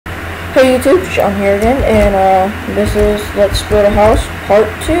Hey YouTube, Sean here again, and this is Let's Build a House Part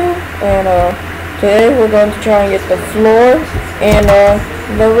 2, and today we're going to try and get the floor and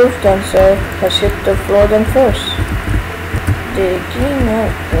the roof done, so let's get the floor done first. Digging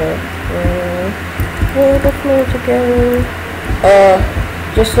out the floor, put the floor together.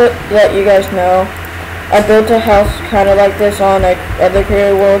 Just to let you guys know, I built a house kind of like this on like other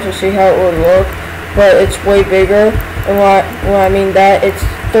creative world to see how it would look, but it's way bigger, and when I mean that, it's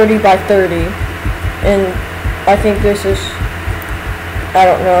 30 by 30, and I think this is, I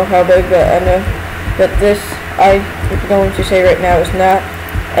don't know how big, but I know that this, I'm going to say right now, is not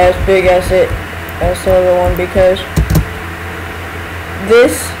as big as the other one, because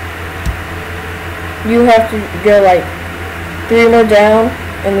this, you have to go like 3 more down,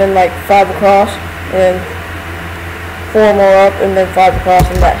 and then like 5 across, and then 4 more up, and then 5 across,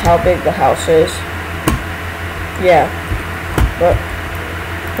 and that's how big the house is. Yeah, but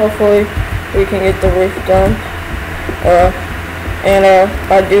hopefully we can get the roof done.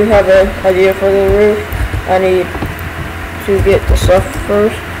 I do have an idea for the roof. I need to get the stuff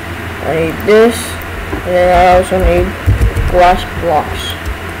first. I need this, and then I also need glass blocks.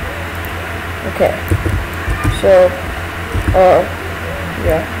 Okay, so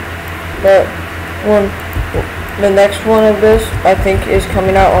yeah, but the next one of this I think is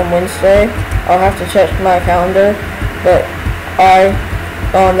coming out on Wednesday. I'll have to check my calendar, but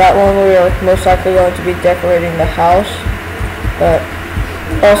on that one we are most likely going to be decorating the house. But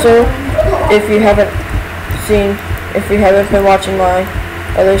also, if you haven't been watching my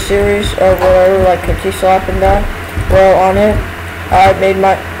other series of whatever, like Cookie Slap and that, well, on it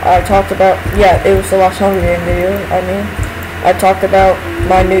I talked about, yeah, it was the last Hunger Game video. I talked about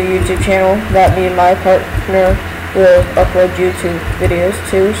my new YouTube channel that me and my partner will upload YouTube videos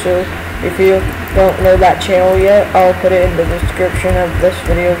to. So if you don't know that channel yet, I'll put it in the description of this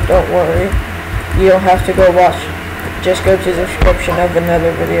video. Don't worry, you don't have to go watch. Just go to the description of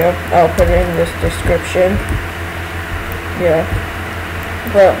another video. I'll put it in this description. Yeah.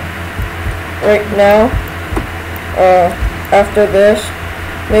 But right now, after this,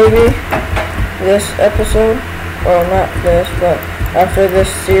 maybe this episode, or not this, but after this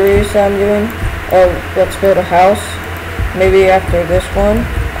series I'm doing of Let's Build a House, maybe after this one,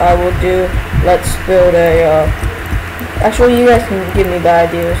 I will do Let's Build a, actually you guys can give me the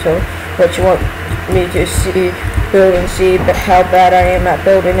idea, so what you want me to build and see how bad I am at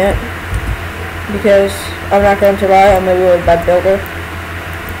building it, because I'm not going to lie, I'm a really bad builder.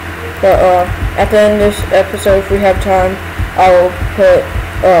 But at the end of this episode, if we have time, I'll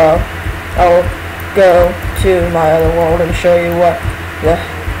go to my other world and show you what the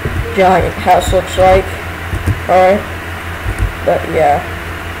giant house looks like. Alright, but yeah,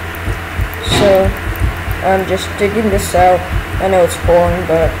 so I'm just digging this out. I know it's boring,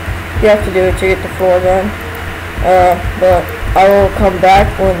 but you have to do it to get the floor done. But I will come back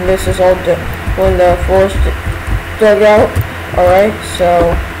when this is all done, when the floor's dug out. Alright,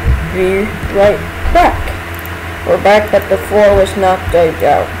 so be right back. We're back, but the floor was not dug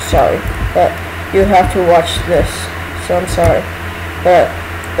out. Sorry, but you have to watch this, so I'm sorry. But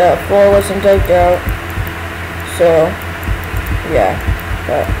the floor wasn't dug out, so yeah.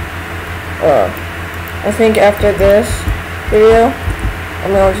 But I think after this video,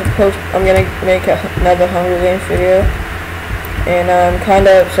 I'm gonna make another Hunger Games video, and I'm kind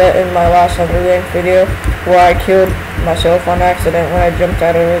of upset in my last Hunger Games video where I killed myself on accident when I jumped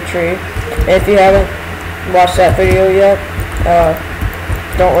out of a tree. And if you haven't watched that video yet,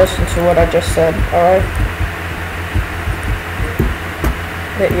 don't listen to what I just said. Alright?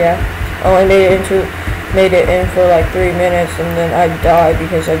 But yeah, I only made it in for like 3 minutes, and then I died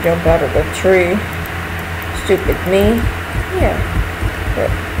because I jumped out of the tree. Stupid me. Yeah. But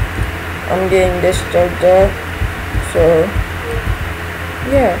I'm getting this dug up, so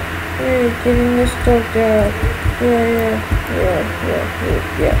yeah, we're getting this dug up. Yeah.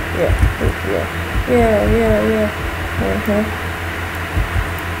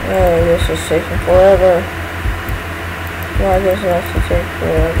 Oh, this is taking forever. Why does it have to take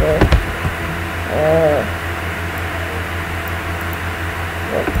forever?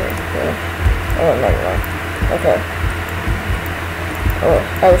 Okay. Oh, never mind. Okay. Oh,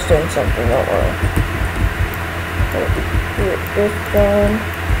 I was doing something, don't worry. Get this done.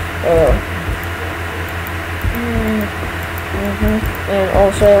 And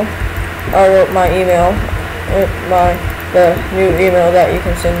also, I wrote my email, the new email that you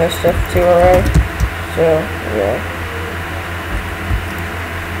can send this stuff to, alright? So, yeah.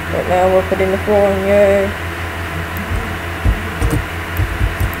 But now we're putting the floor in, yay.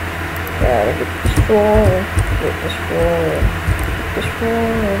 Gotta get this floor. this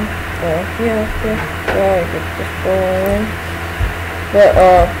rolling. Yeah, get this rolling. But,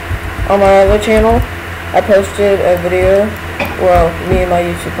 on my other channel, I posted a video, well, me and my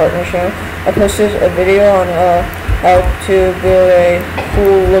YouTube partner channel, I posted a video on, how to build a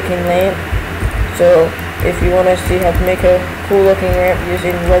cool looking lamp. So, if you want to see how to make a cool looking lamp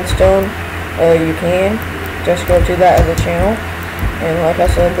using redstone, you can. Just go to that other channel. And like I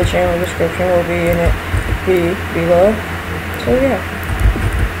said, the channel description will be in it below. So yeah.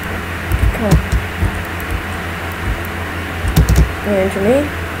 Come on. And to me,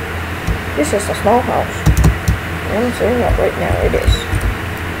 this is a small house. I'm saying that right now, it is.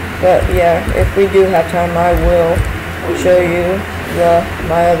 But yeah, if we do have time, I will show you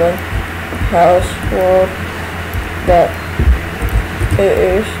my other house world that it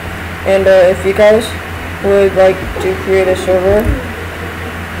is. And if you guys would like to create a server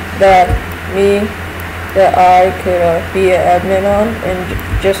that I could be an admin on, and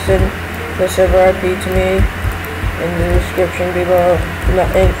just send the server IP to me in the description below,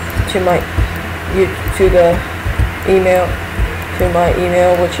 to my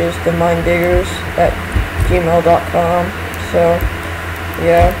email, which is theminddiggers@gmail.com. So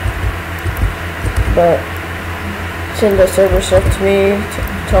yeah, but send the server stuff to me,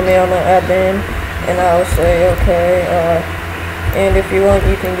 tell me I'm an admin, and I'll say okay. And if you want,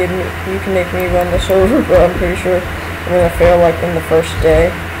 you can make me run the server, but I'm pretty sure I'm gonna fail like in the first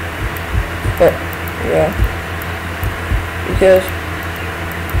day. But yeah, because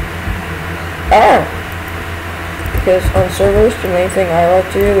on servers, the main thing I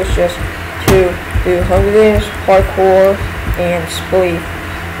like to do is just to do Hunger Games, parkour, and spleef,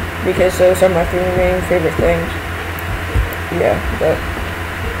 because those are my three main favorite things. Yeah, but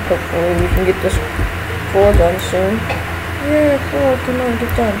hopefully we can get this floor done soon. Yeah, cool, come on, get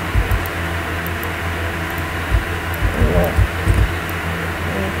done. Yeah.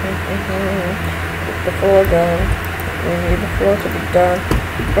 Get the floor done. We need the floor to be done.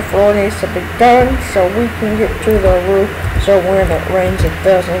 The floor needs to be done so we can get to the roof, so when it rains it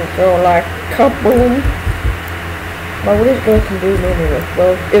doesn't go like kaboom. Why would it go kaboom anyway?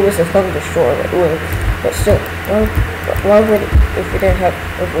 Well, it was a thunderstorm, it would. But still, why would it, if we didn't have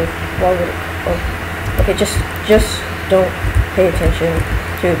a roof, why would it, okay, just don't pay attention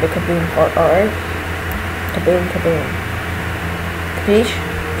to the kaboom part, alright? Kaboom, kaboom. Capiche?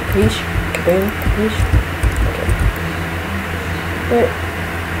 Capiche? Kaboom, capiche? Okay. But,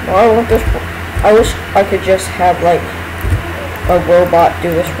 well, I want this, I wish I could just have, like, a robot do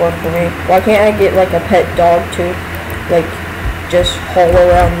this work for me. Why can't I get, like, a pet dog to, like, just haul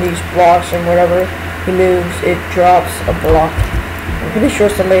around these blocks, and whatever he moves, it drops a block. I'm pretty sure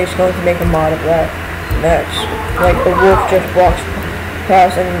somebody's going to make a mod of that. That's like a wolf just walks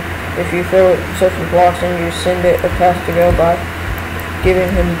past, and if you throw certain blocks and you send it a path to go by, giving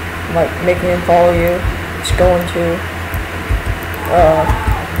him, like, making him follow you, it's going to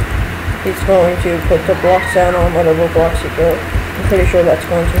he's going to put the blocks down on whatever blocks you go. I'm pretty sure that's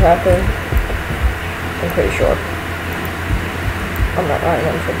going to happen. I'm pretty sure. I'm not lying,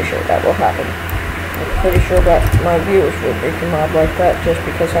 I'm pretty sure that will happen. I'm pretty sure that my viewers will make a mod like that just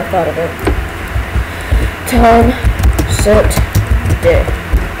because I thought of it. Time, set, day.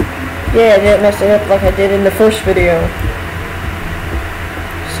 Yeah, I didn't mess it up like I did in the first video.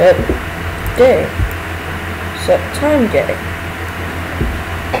 Set day. Set time day.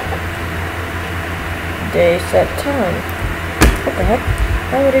 Day set time. What the heck?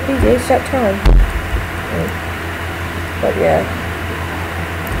 Why would it be day set time? But yeah.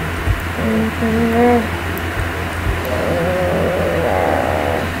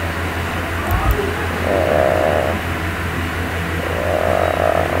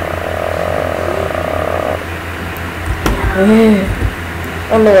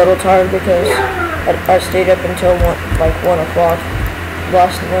 I'm a little tired because I stayed up until 1 o'clock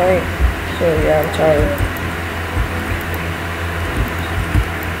last night, so yeah, I'm tired.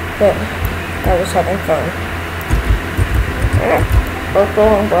 But I was having fun. Yeah, Purple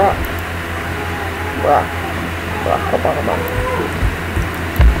and Brock Obama.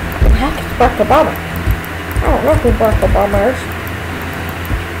 Who the heck is Barack Obama? I don't know who Barack Obama is.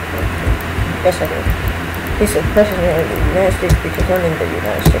 Yes, I do. He's the president of the United States because I'm in the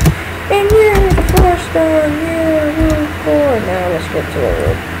United States. And yeah, the floor's done. Yeah, roof floor. Now let's get to the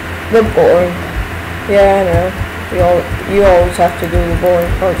roof. The boring. Yeah, I know. You always have to do the boring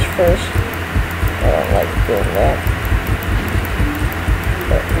parts first. I don't like doing that.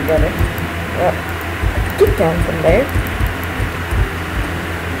 But you gotta get down from there.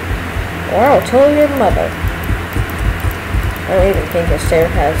 Wow, tell your mother. I don't even think a stair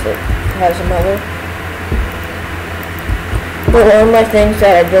has a mother. But one of my things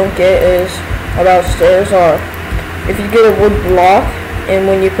that I don't get is about stairs are, if you get a wood block and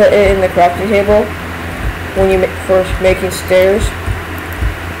when you put it in the crafting table, when you first making stairs,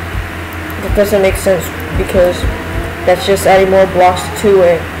 that doesn't make sense because that's just adding more blocks to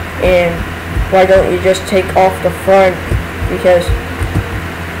it. And why don't you just take off the front? Because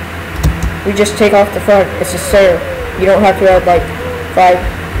we just take off the front, it's a stair. You don't have to add like 5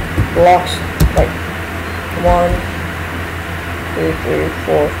 blocks, like 1, 2, 3,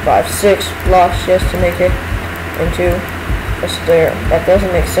 4, 5, 6 blocks just to make it into a stair. That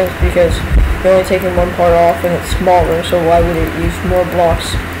doesn't make sense because you're only taking one part off and it's smaller, so why would it use more blocks?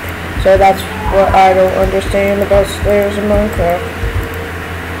 So that's what I don't understand about stairs in Minecraft.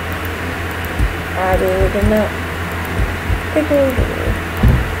 I really did not think it was weird.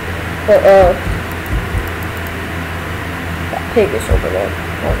 But that pig is over there.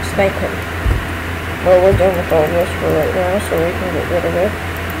 Let's thank him. Well, we're done with all this for right now, so we can get rid of it.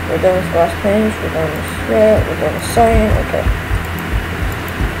 We're done with glass panes, we're done with sweat, we're done with cyan, okay.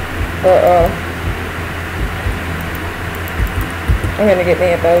 But I'm gonna get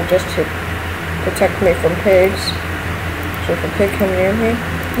me a bow just to protect me from pigs. So if a pig comes near me,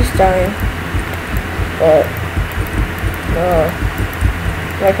 he's dying. But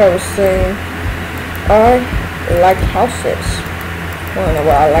like I was saying, I like houses. Wanna know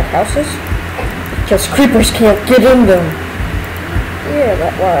why I like houses? Because creepers can't get in them. Yeah,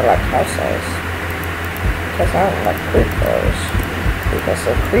 that's why I like houses. Because I don't like creepers. Because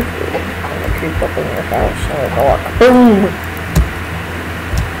they're creepy. And they creep up in your house and they go like boom.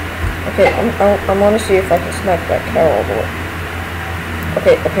 Okay, I want to see if I can snipe that cow all the way.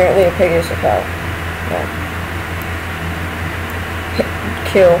 Okay, apparently a pig is a cow. Yeah.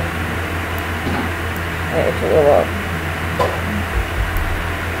 Kill. I need to roll up.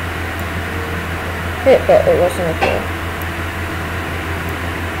 Hit, but it wasn't a kill.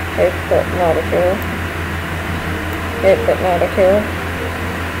 Hit, but not a kill. Hit, but not a kill.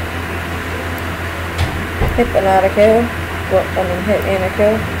 Hit, but not a kill. Well, I mean, hit and a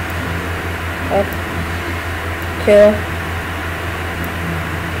kill. Up. Kill.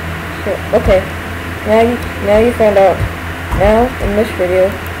 Kill. Okay. Now you found out. Now, in this video,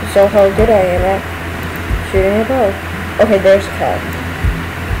 you saw how good I am at shooting a bow. Okay, there's a cow.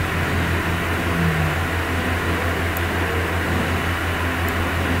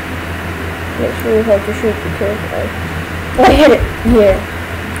 It's really hard to shoot because I hit it! Yeah.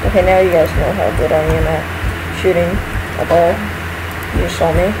 Okay, now you guys know how good I am at shooting a ball. You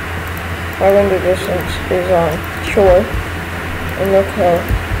saw me. My render distance is on shore. And look how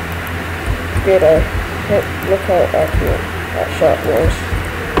good I hit. Look how accurate that shot was.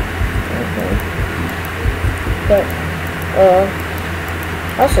 But,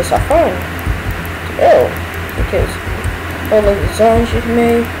 houses are fun to build because all the designs you've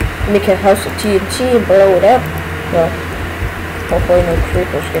made. Make a house of TNT and blow it up. Well, hopefully no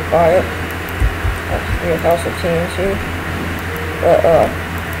creepers get by it. That's your house of TNT. But,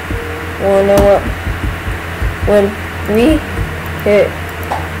 wanna know what? When we hit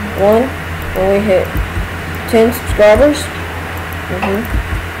 10 subscribers,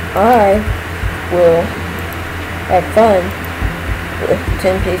 I will have fun with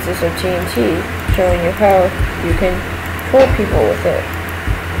 10 pieces of TNT, showing you how you can troll people with it.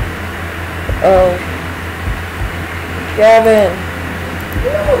 Oh, Gavin.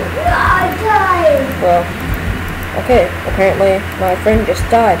 I died. Well, okay. Apparently, my friend just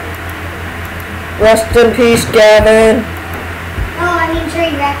died. Rest in peace, Gavin. Oh, I mean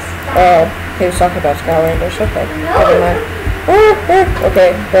T-Rex. He was talking about Skylanders. Okay, No. never mind.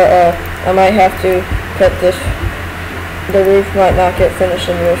 Okay, but I might have to cut this. The roof might not get finished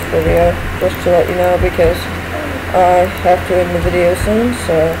in this video, just to let you know, because I have to end the video soon.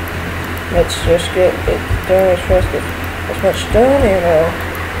 So. Let's just get it done as fast as much done, and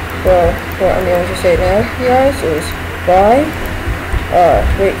well, what I'm going to say now, guys, is bye.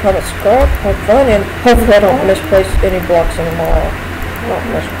 Rate, comment, subscribe, have fun, and hopefully I don't misplace any blocks anymore. Don't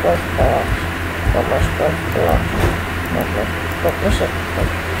misplace blocks. Don't misplace blocks. Don't miss it.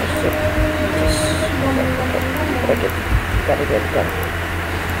 Gotta get it done.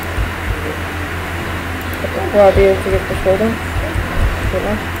 Will I be able to get this roll done? You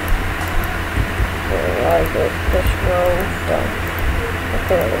know? I get this row done.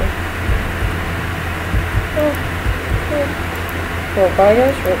 Okay. Well, bye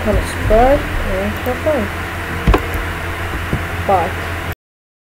guys, we'll comment, subscribe, and have fun. Bye.